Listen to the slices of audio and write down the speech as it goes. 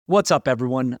What's up,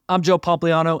 everyone? I'm Joe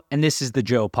Pompliano, and this is the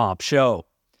Joe Pomp Show.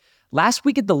 Last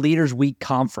week at the Leaders Week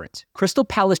conference, Crystal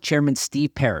Palace chairman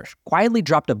Steve Parish quietly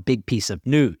dropped a big piece of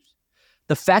news.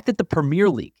 The fact that the Premier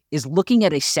League is looking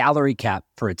at a salary cap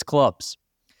for its clubs.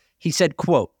 He said,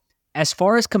 quote, "As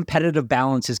far as competitive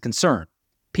balance is concerned,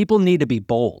 people need to be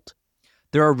bold.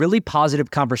 There are really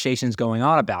positive conversations going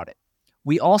on about it.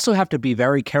 We also have to be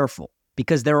very careful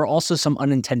because there are also some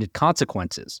unintended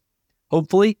consequences.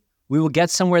 Hopefully, we will get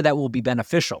somewhere that will be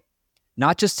beneficial,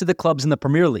 not just to the clubs in the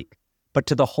Premier League, but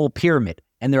to the whole pyramid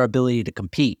and their ability to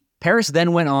compete." Paris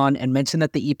then went on and mentioned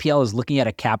that the EPL is looking at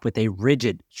a cap with a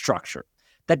rigid structure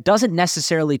that doesn't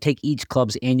necessarily take each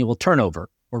club's annual turnover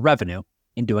or revenue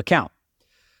into account.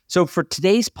 So for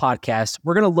today's podcast,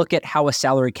 we're going to look at how a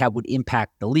salary cap would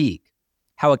impact the league,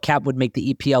 how a cap would make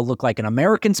the EPL look like an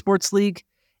American sports league,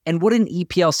 and what an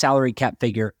EPL salary cap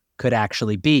figure could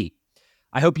actually be.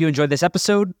 I hope you enjoyed this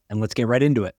episode, and let's get right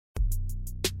into it.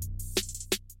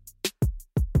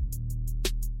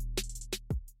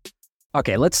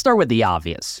 Okay, let's start with the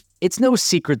obvious. It's no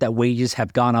secret that wages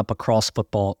have gone up across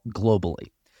football globally.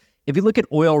 If you look at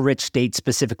oil-rich states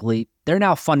specifically, they're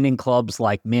now funding clubs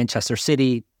like Manchester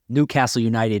City, Newcastle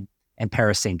United, and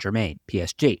Paris Saint-Germain,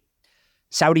 PSG.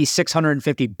 Saudi's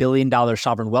 $650 billion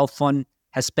sovereign wealth fund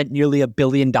has spent nearly $1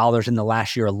 billion in the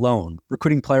last year alone,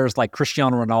 recruiting players like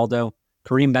Cristiano Ronaldo,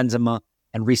 Karim Benzema,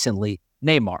 and recently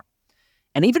Neymar.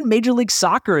 And even Major League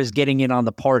Soccer is getting in on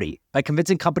the party by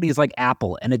convincing companies like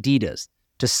Apple and Adidas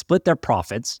to split their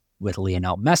profits with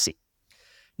Lionel Messi.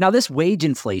 Now, this wage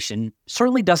inflation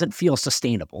certainly doesn't feel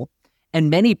sustainable,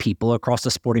 and many people across the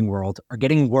sporting world are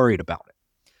getting worried about it.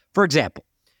 For example,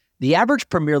 the average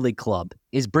Premier League club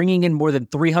is bringing in more than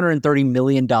 $330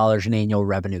 million in annual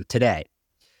revenue today,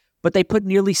 but they put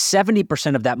nearly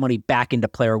 70% of that money back into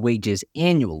player wages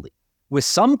annually, with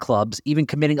some clubs even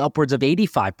committing upwards of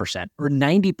 85% or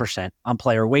 90% on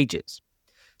player wages.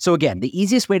 So again, the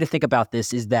easiest way to think about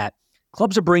this is that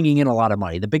clubs are bringing in a lot of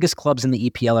money. The biggest clubs in the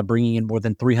EPL are bringing in more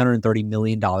than $330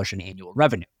 million in annual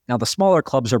revenue. Now, the smaller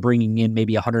clubs are bringing in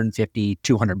maybe $150,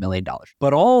 $200 million.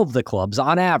 But all of the clubs,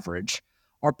 on average,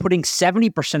 are putting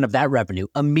 70% of that revenue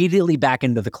immediately back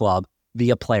into the club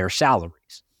via player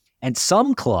salaries. And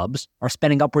some clubs are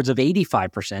spending upwards of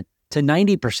 85% to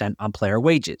 90% on player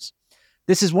wages.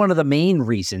 This is one of the main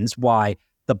reasons why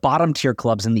the bottom tier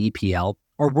clubs in the EPL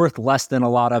are worth less than a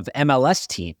lot of MLS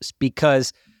teams,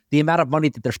 because the amount of money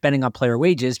that they're spending on player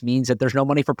wages means that there's no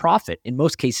money for profit. In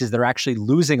most cases, they're actually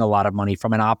losing a lot of money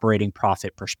from an operating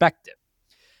profit perspective.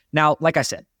 Now, like I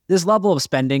said, this level of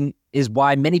spending is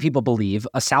why many people believe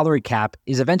a salary cap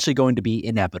is eventually going to be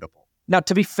inevitable. Now,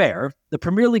 to be fair, the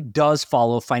Premier League does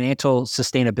follow financial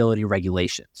sustainability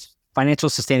regulations. Financial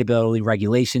sustainability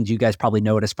regulations, you guys probably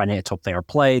know it as financial fair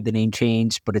play. The name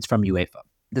changed, but it's from UEFA.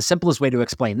 The simplest way to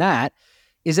explain that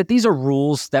is that these are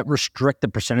rules that restrict the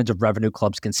percentage of revenue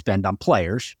clubs can spend on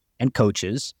players and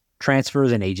coaches,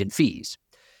 transfers, and agent fees.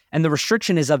 And the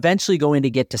restriction is eventually going to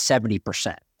get to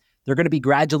 70%. They're going to be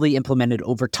gradually implemented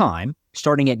over time,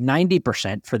 starting at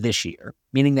 90% for this year,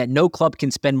 meaning that no club can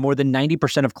spend more than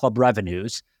 90% of club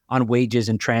revenues on wages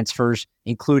and transfers,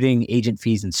 including agent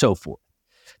fees and so forth.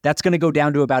 That's going to go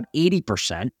down to about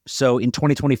 80%. So in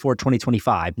 2024,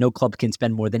 2025, no club can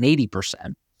spend more than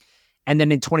 80%. And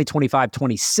then in 2025,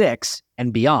 26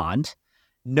 and beyond,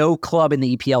 no club in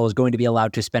the EPL is going to be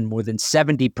allowed to spend more than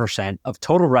 70% of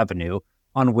total revenue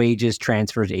on wages,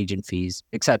 transfers, agent fees,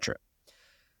 etc.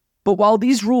 But while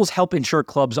these rules help ensure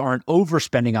clubs aren't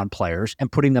overspending on players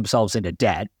and putting themselves into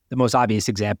debt, the most obvious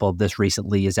example of this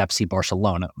recently is FC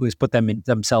Barcelona, who has put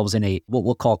themselves in a, what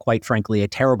we'll call, quite frankly, a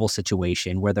terrible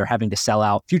situation where they're having to sell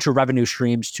out future revenue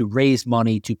streams to raise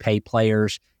money to pay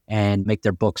players and make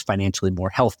their books financially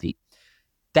more healthy.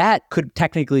 That could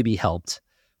technically be helped,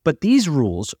 but these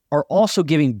rules are also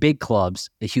giving big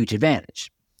clubs a huge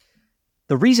advantage.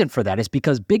 The reason for that is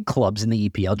because big clubs in the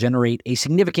EPL generate a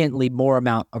significantly more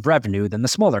amount of revenue than the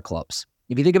smaller clubs.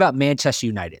 If you think about Manchester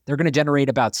United, they're going to generate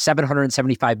about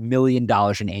 $775 million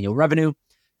in annual revenue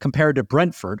compared to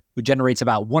Brentford, who generates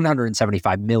about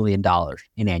 $175 million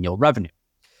in annual revenue.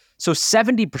 So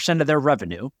 70% of their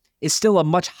revenue is still a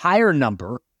much higher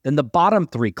number than the bottom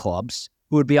three clubs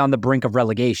who would be on the brink of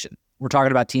relegation. We're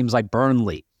talking about teams like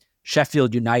Burnley,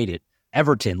 Sheffield United,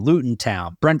 Everton, Luton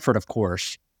Town, Brentford, of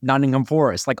course, Nottingham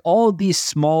Forest, like all of these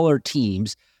smaller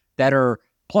teams that are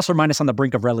plus or minus on the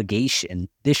brink of relegation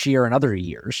this year and other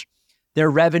years. Their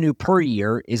revenue per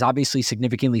year is obviously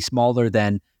significantly smaller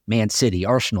than Man City,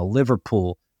 Arsenal,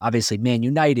 Liverpool, obviously Man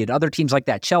United, other teams like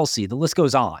that, Chelsea, the list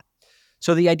goes on.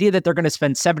 So the idea that they're going to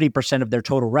spend 70% of their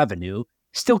total revenue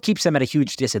still keeps them at a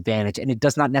huge disadvantage, and it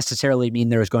does not necessarily mean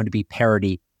there is going to be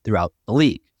parity throughout the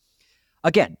league.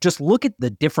 Again, just look at the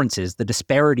differences, the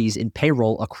disparities in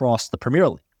payroll across the Premier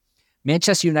League.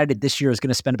 Manchester United this year is going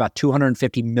to spend about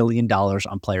 $250 million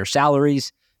on player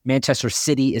salaries. Manchester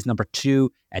City is number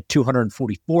 2 at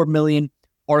 $244 million.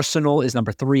 Arsenal is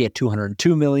number 3 at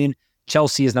 $202 million.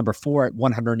 Chelsea is number 4 at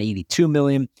 $182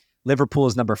 million. Liverpool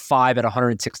is number 5 at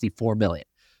 $164 million.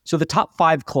 So the top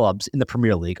 5 clubs in the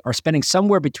Premier League are spending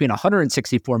somewhere between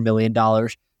 $164 million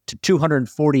to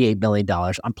 $248 million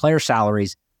on player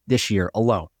salaries this year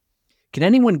alone. Can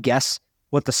anyone guess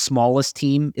what the smallest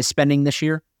team is spending this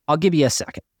year? I'll give you a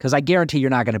second, because I guarantee you're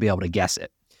not going to be able to guess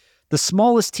it. The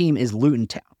smallest team is Luton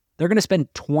Town. They're going to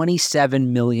spend $27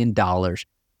 million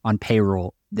on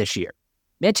payroll this year.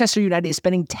 Manchester United is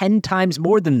spending 10 times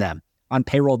more than them on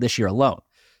payroll this year alone.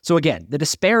 So again, the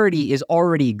disparity is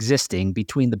already existing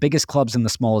between the biggest clubs and the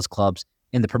smallest clubs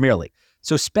in the Premier League.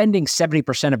 So spending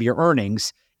 70% of your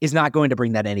earnings is not going to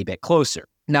bring that any bit closer.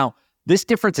 Now, this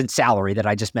difference in salary that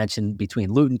I just mentioned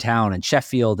between Luton Town and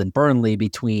Sheffield and Burnley,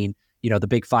 between the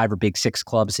big 5 or big 6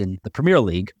 clubs in the Premier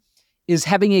League, is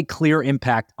having a clear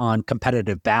impact on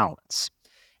competitive balance.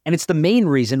 And it's the main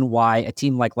reason why a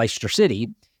team like Leicester City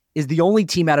is the only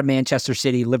team out of Manchester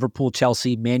City, Liverpool,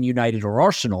 Chelsea, Man United, or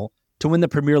Arsenal to win the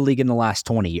Premier League in the last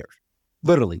 20 years.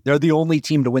 Literally, they're the only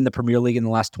team to win the Premier League in the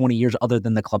last 20 years other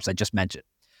than the clubs I just mentioned.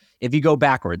 If you go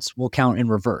backwards, we'll count in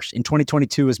reverse. In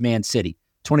 2022 is Man City,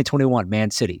 2021 Man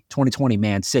City, 2020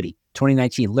 Man City,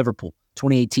 2019 Liverpool,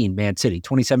 2018 Man City,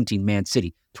 2017 Man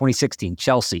City, 2016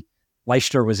 Chelsea.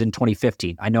 Leicester was in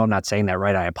 2015. I know I'm not saying that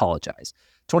right. I apologize.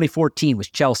 2014 was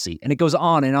Chelsea, and it goes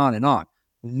on and on and on.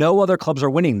 No other clubs are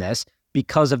winning this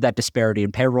because of that disparity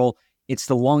in payroll. It's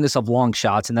the longest of long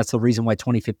shots, and that's the reason why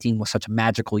 2015 was such a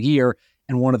magical year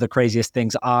and one of the craziest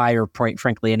things I, or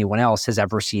frankly anyone else, has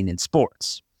ever seen in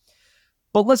sports.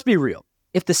 But let's be real.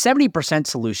 If the 70%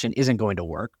 solution isn't going to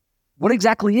work, what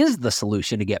exactly is the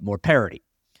solution to get more parity?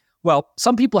 Well,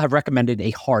 some people have recommended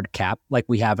a hard cap like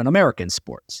we have in American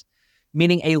sports,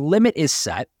 meaning a limit is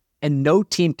set and no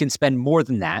team can spend more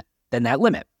than that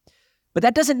limit. But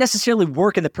that doesn't necessarily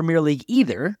work in the Premier League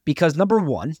either, because number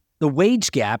one, the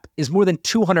wage gap is more than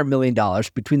 $200 million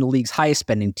between the league's highest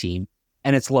spending team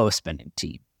and its lowest spending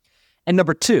team. And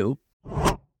number two,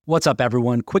 what's up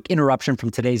everyone? Quick interruption from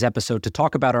today's episode to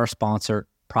talk about our sponsor,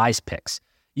 Prize Picks.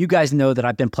 You guys know that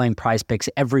I've been playing Prize Picks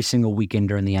every single weekend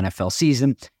during the NFL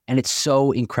season, and it's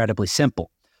so incredibly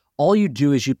simple. All you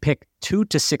do is you pick 2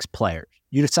 to 6 players.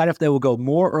 You decide if they will go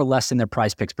more or less in their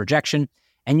Prize Picks projection,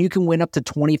 and you can win up to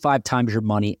 25 times your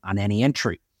money on any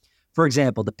entry. For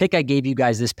example, the pick I gave you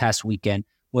guys this past weekend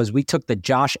was we took the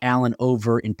Josh Allen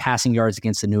over in passing yards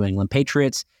against the New England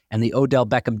Patriots and the Odell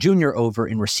Beckham Jr. over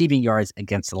in receiving yards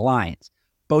against the Lions.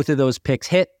 Both of those picks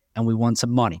hit, and we won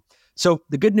some money. So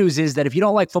the good news is that if you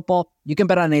don't like football, you can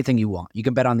bet on anything you want. You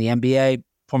can bet on the NBA,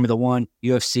 Formula One,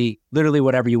 UFC, literally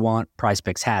whatever you want. Prize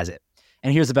Picks has it.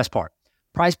 And here's the best part.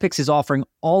 Prize Picks is offering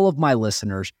all of my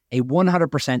listeners a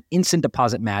 100% instant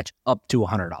deposit match up to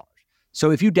 $100.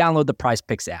 So if you download the Prize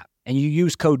Picks app and you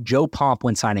use code JOEPOMP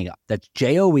when signing up, that's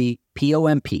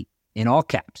JOEPOMP in all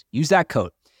caps, use that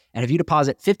code. And if you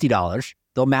deposit $50,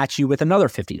 they'll match you with another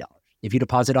 $50. If you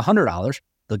deposit $100,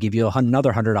 they'll give you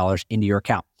another $100 into your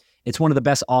account. It's one of the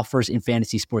best offers in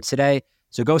fantasy sports today.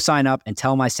 So go sign up and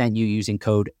tell them I sent you using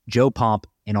code JOEPOMP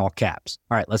in all caps.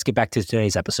 All right, let's get back to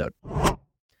today's episode.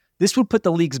 This would put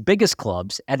the league's biggest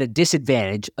clubs at a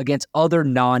disadvantage against other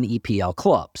non-EPL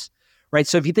clubs, right?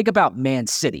 So if you think about Man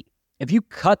City, if you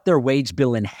cut their wage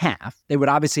bill in half, they would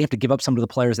obviously have to give up some of the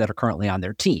players that are currently on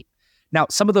their team. Now,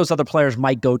 some of those other players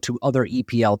might go to other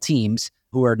EPL teams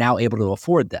who are now able to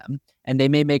afford them, and they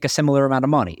may make a similar amount of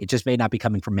money. It just may not be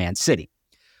coming from Man City.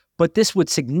 But this would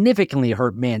significantly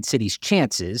hurt Man City's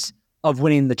chances of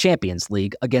winning the Champions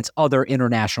League against other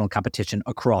international competition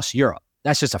across Europe.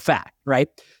 That's just a fact, right?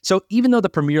 So even though the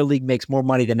Premier League makes more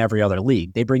money than every other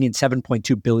league, they bring in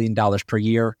 $7.2 billion per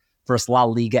year versus La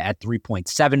Liga at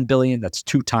 $3.7 billion. That's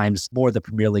 2 times more the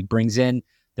Premier League brings in.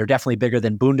 They're definitely bigger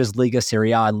than Bundesliga,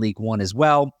 Serie A, and League One as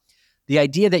well. The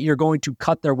idea that you're going to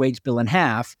cut their wage bill in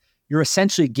half, you're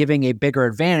essentially giving a bigger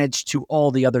advantage to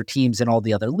all the other teams and all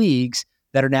the other leagues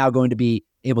that are now going to be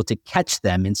able to catch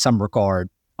them in some regard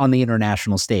on the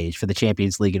international stage for the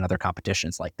Champions League and other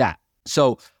competitions like that.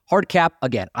 So hard cap,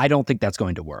 again, I don't think that's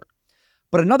going to work.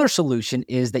 But another solution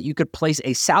is that you could place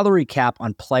a salary cap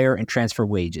on player and transfer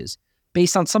wages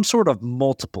based on some sort of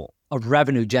multiple of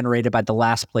revenue generated by the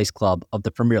last place club of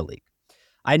the Premier League.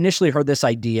 I initially heard this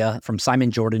idea from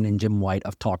Simon Jordan and Jim White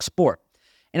of Talk Sport,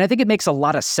 and I think it makes a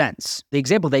lot of sense. The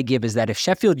example they give is that if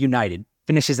Sheffield United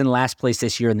finishes in last place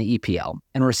this year in the EPL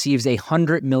and receives a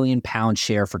 £100 million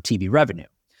share for TV revenue,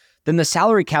 then the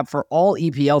salary cap for all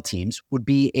EPL teams would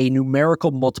be a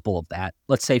numerical multiple of that,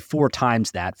 let's say 4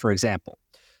 times that, for example.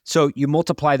 So you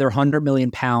multiply their £100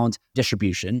 million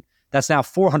distribution, that's now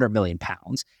 £400 million,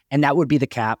 and that would be the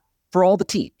cap for all the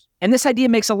teams. And this idea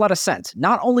makes a lot of sense.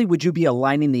 Not only would you be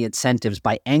aligning the incentives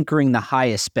by anchoring the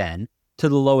highest spend to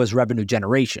the lowest revenue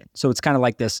generation, so it's kind of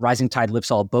like this rising tide lifts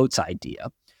all boats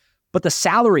idea, but the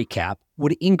salary cap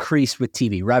would increase with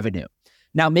TV revenue.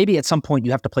 Now, maybe at some point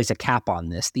you have to place a cap on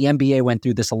this. The NBA went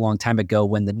through this a long time ago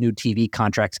when the new TV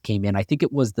contracts came in. I think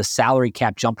it was the salary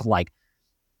cap jumped like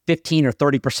 15 or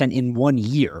 30% in 1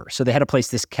 year. So they had to place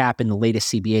this cap in the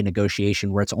latest CBA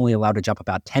negotiation where it's only allowed to jump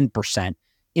about 10%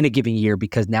 in a given year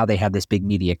because now they have this big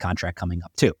media contract coming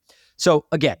up too. So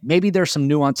again, maybe there's some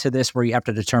nuance to this where you have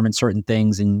to determine certain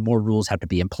things and more rules have to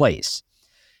be in place.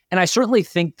 And I certainly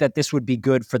think that this would be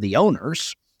good for the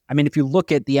owners. I mean, if you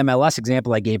look at the MLS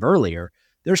example I gave earlier,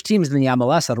 there's teams in the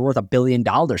MLS that are worth $1 billion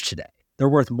today. They're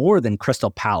worth more than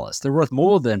Crystal Palace. They're worth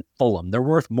more than Fulham. They're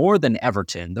worth more than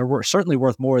Everton. They're certainly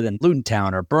worth more than Luton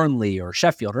Town or Burnley or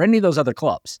Sheffield or any of those other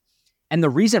clubs. And the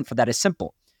reason for that is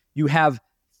simple. You have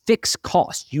fixed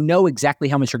costs. You know exactly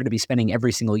how much you're going to be spending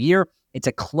every single year. It's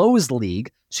a closed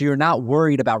league, so you're not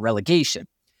worried about relegation.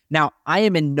 Now, I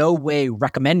am in no way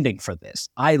recommending for this.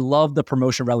 I love the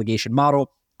promotion relegation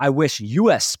model. I wish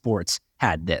U.S. sports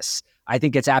had this. I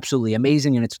think it's absolutely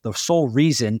amazing, and it's the sole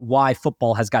reason why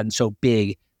football has gotten so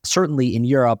big, certainly in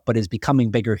Europe, but is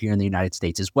becoming bigger here in the United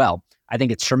States as well. I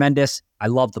think it's tremendous. I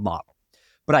love the model.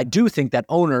 But I do think that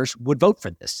owners would vote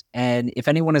for this. And if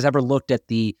anyone has ever looked at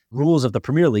the rules of the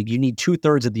Premier League, you need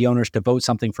 2/3 of the owners to vote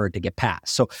something for it to get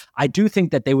passed. So I do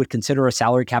think that they would consider a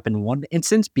salary cap in one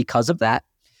instance because of that.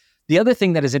 The other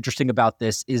thing that is interesting about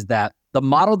this is that the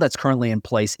model that's currently in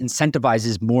place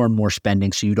incentivizes more and more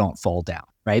spending so you don't fall down,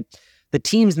 right? The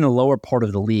teams in the lower part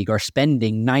of the league are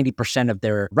spending 90% of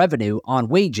their revenue on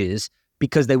wages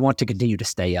because they want to continue to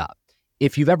stay up.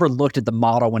 If you've ever looked at the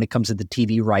model when it comes to the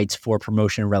TV rights for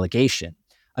promotion and relegation,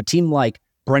 a team like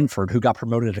Brentford, who got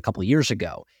promoted a couple of years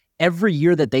ago, every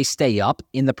year that they stay up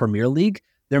in the Premier League,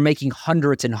 they're making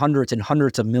hundreds and hundreds and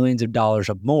hundreds of millions of dollars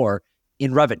of more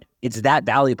in revenue. It's that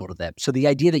valuable to them. So the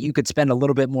idea that you could spend a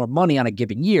little bit more money on a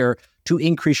given year to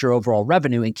increase your overall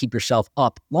revenue and keep yourself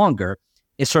up longer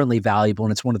is certainly valuable.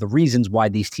 And it's one of the reasons why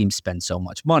these teams spend so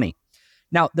much money.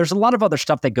 Now, there's a lot of other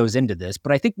stuff that goes into this,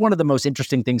 but I think one of the most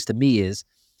interesting things to me is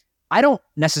I don't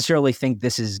necessarily think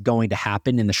this is going to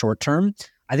happen in the short term.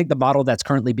 I think the model that's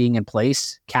currently being in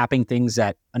place, capping things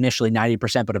at initially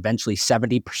 90%, but eventually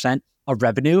 70% of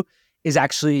revenue is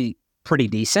actually pretty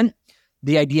decent.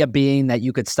 The idea being that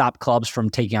you could stop clubs from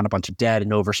taking on a bunch of debt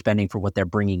and overspending for what they're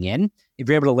bringing in. If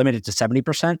you're able to limit it to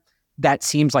 70%, that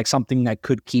seems like something that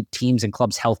could keep teams and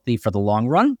clubs healthy for the long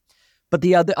run. But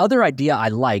the other idea I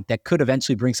like that could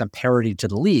eventually bring some parity to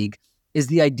the league is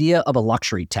the idea of a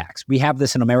luxury tax. We have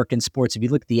this in American sports. If you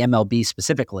look at the MLB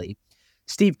specifically,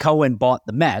 Steve Cohen bought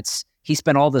the Mets. He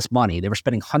spent all this money. They were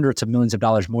spending hundreds of millions of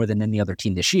dollars more than any other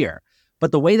team this year.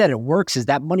 But the way that it works is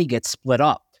that money gets split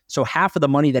up. So half of the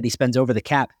money that he spends over the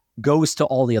cap goes to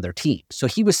all the other teams. So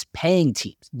he was paying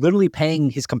teams, literally paying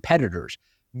his competitors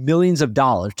millions of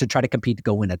dollars to try to compete to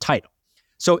go win a title.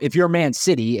 So if you're Man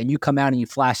City and you come out and you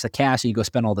flash the cash and you go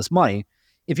spend all this money,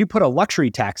 if you put a luxury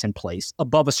tax in place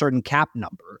above a certain cap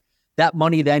number, that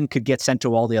money then could get sent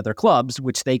to all the other clubs,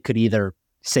 which they could either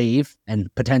save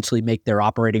and potentially make their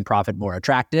operating profit more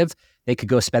attractive. They could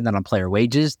go spend that on player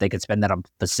wages. They could spend that on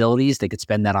facilities. They could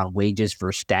spend that on wages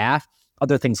for staff,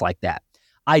 other things like that.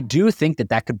 I do think that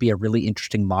that could be a really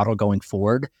interesting model going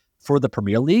forward for the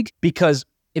Premier League because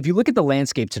if you look at the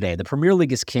landscape today, the Premier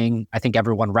League is king. I think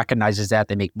everyone recognizes that.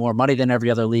 They make more money than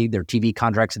every other league. Their TV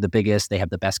contracts are the biggest. They have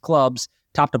the best clubs.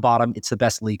 Top to bottom, it's the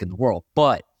best league in the world.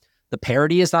 But the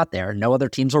parity is not there. No other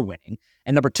teams are winning.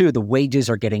 And number two, the wages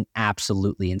are getting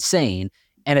absolutely insane.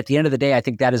 And at the end of the day, I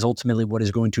think that is ultimately what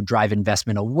is going to drive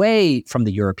investment away from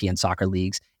the European soccer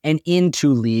leagues and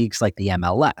into leagues like the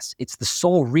MLS. It's the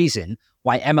sole reason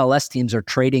why MLS teams are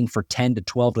trading for 10 to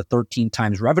 12 to 13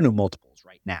 times revenue multiples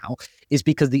right now is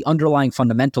because the underlying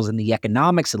fundamentals and the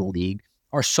economics of the league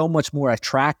are so much more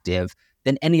attractive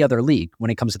than any other league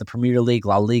when it comes to the Premier League,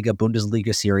 La Liga,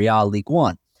 Bundesliga, Serie A, League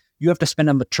One. You have to spend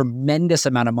a tremendous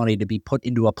amount of money to be put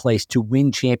into a place to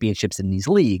win championships in these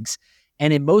leagues.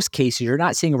 And in most cases, you're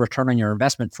not seeing a return on your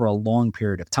investment for a long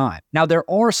period of time. Now, there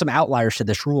are some outliers to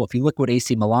this rule. If you look what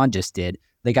AC Milan just did,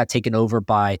 they got taken over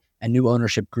by a new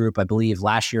ownership group, I believe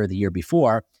last year or the year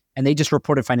before, and they just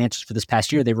reported financials for this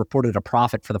past year. They reported a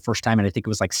profit for the first time, and I think it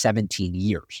was like 17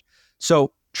 years.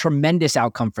 So tremendous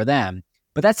outcome for them.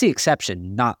 But that's the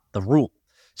exception, not the rule.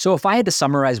 So if I had to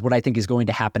summarize what I think is going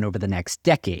to happen over the next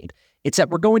decade, it's that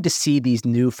we're going to see these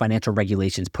new financial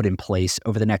regulations put in place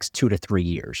over the next 2 to 3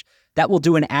 years that will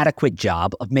do an adequate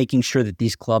job of making sure that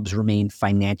these clubs remain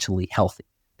financially healthy.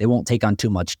 They won't take on too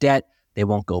much debt, they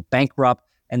won't go bankrupt,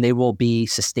 and they will be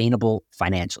sustainable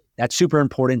financially. That's super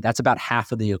important. That's about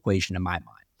half of the equation in my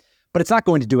mind. But it's not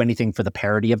going to do anything for the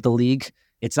parity of the league.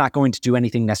 It's not going to do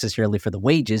anything necessarily for the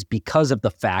wages because of the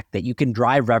fact that you can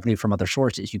drive revenue from other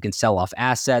sources. You can sell off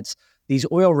assets. These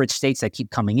oil-rich states that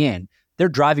keep coming in, they're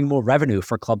driving more revenue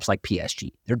for clubs like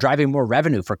PSG. They're driving more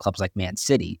revenue for clubs like Man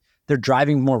City. They're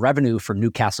driving more revenue for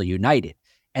Newcastle United.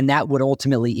 And that would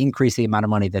ultimately increase the amount of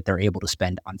money that they're able to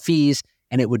spend on fees,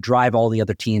 and it would drive all the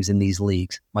other teams in these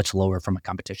leagues much lower from a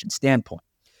competition standpoint.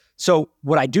 So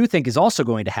what I do think is also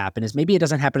going to happen is maybe it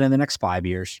doesn't happen in the next 5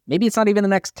 years. Maybe it's not even the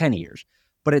next 10 years.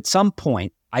 But at some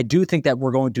point, I do think that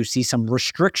we're going to see some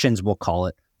restrictions, we'll call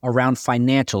it, around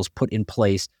financials put in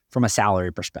place from a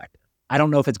salary perspective. I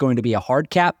don't know if it's going to be a hard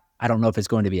cap. I don't know if it's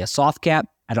going to be a soft cap.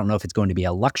 I don't know if it's going to be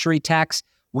a luxury tax.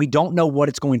 We don't know what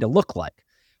it's going to look like.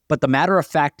 But the matter of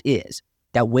fact is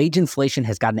that wage inflation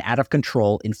has gotten out of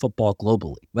control in football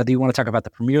globally. Whether you want to talk about the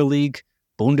Premier League,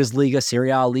 Bundesliga, Serie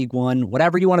A, League One,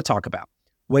 whatever you want to talk about,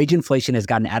 wage inflation has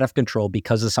gotten out of control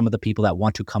because of some of the people that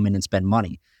want to come in and spend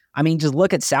money. I mean, just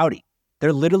look at Saudi.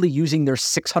 They're literally using their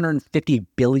 $650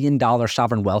 billion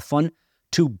sovereign wealth fund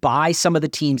to buy some of the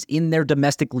teams in their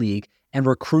domestic league and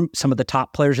recruit some of the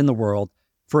top players in the world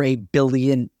for $1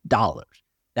 billion.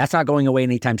 That's not going away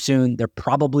anytime soon. They're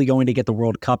probably going to get the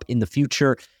World Cup in the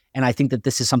future. And I think that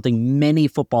this is something many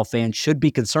football fans should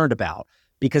be concerned about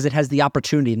because it has the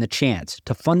opportunity and the chance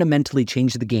to fundamentally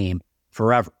change the game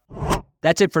forever.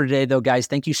 That's it for today, though, guys.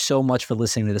 Thank you so much for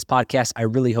listening to this podcast. I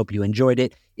really hope you enjoyed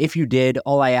it. If you did,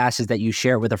 all I ask is that you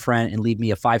share it with a friend and leave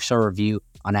me a 5-star review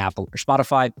on Apple or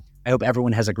Spotify. I hope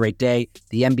everyone has a great day.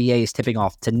 The NBA is tipping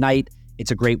off tonight.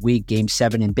 It's a great week, Game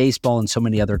 7 in baseball, and so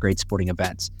many other great sporting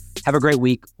events. Have a great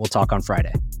week. We'll talk on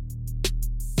Friday.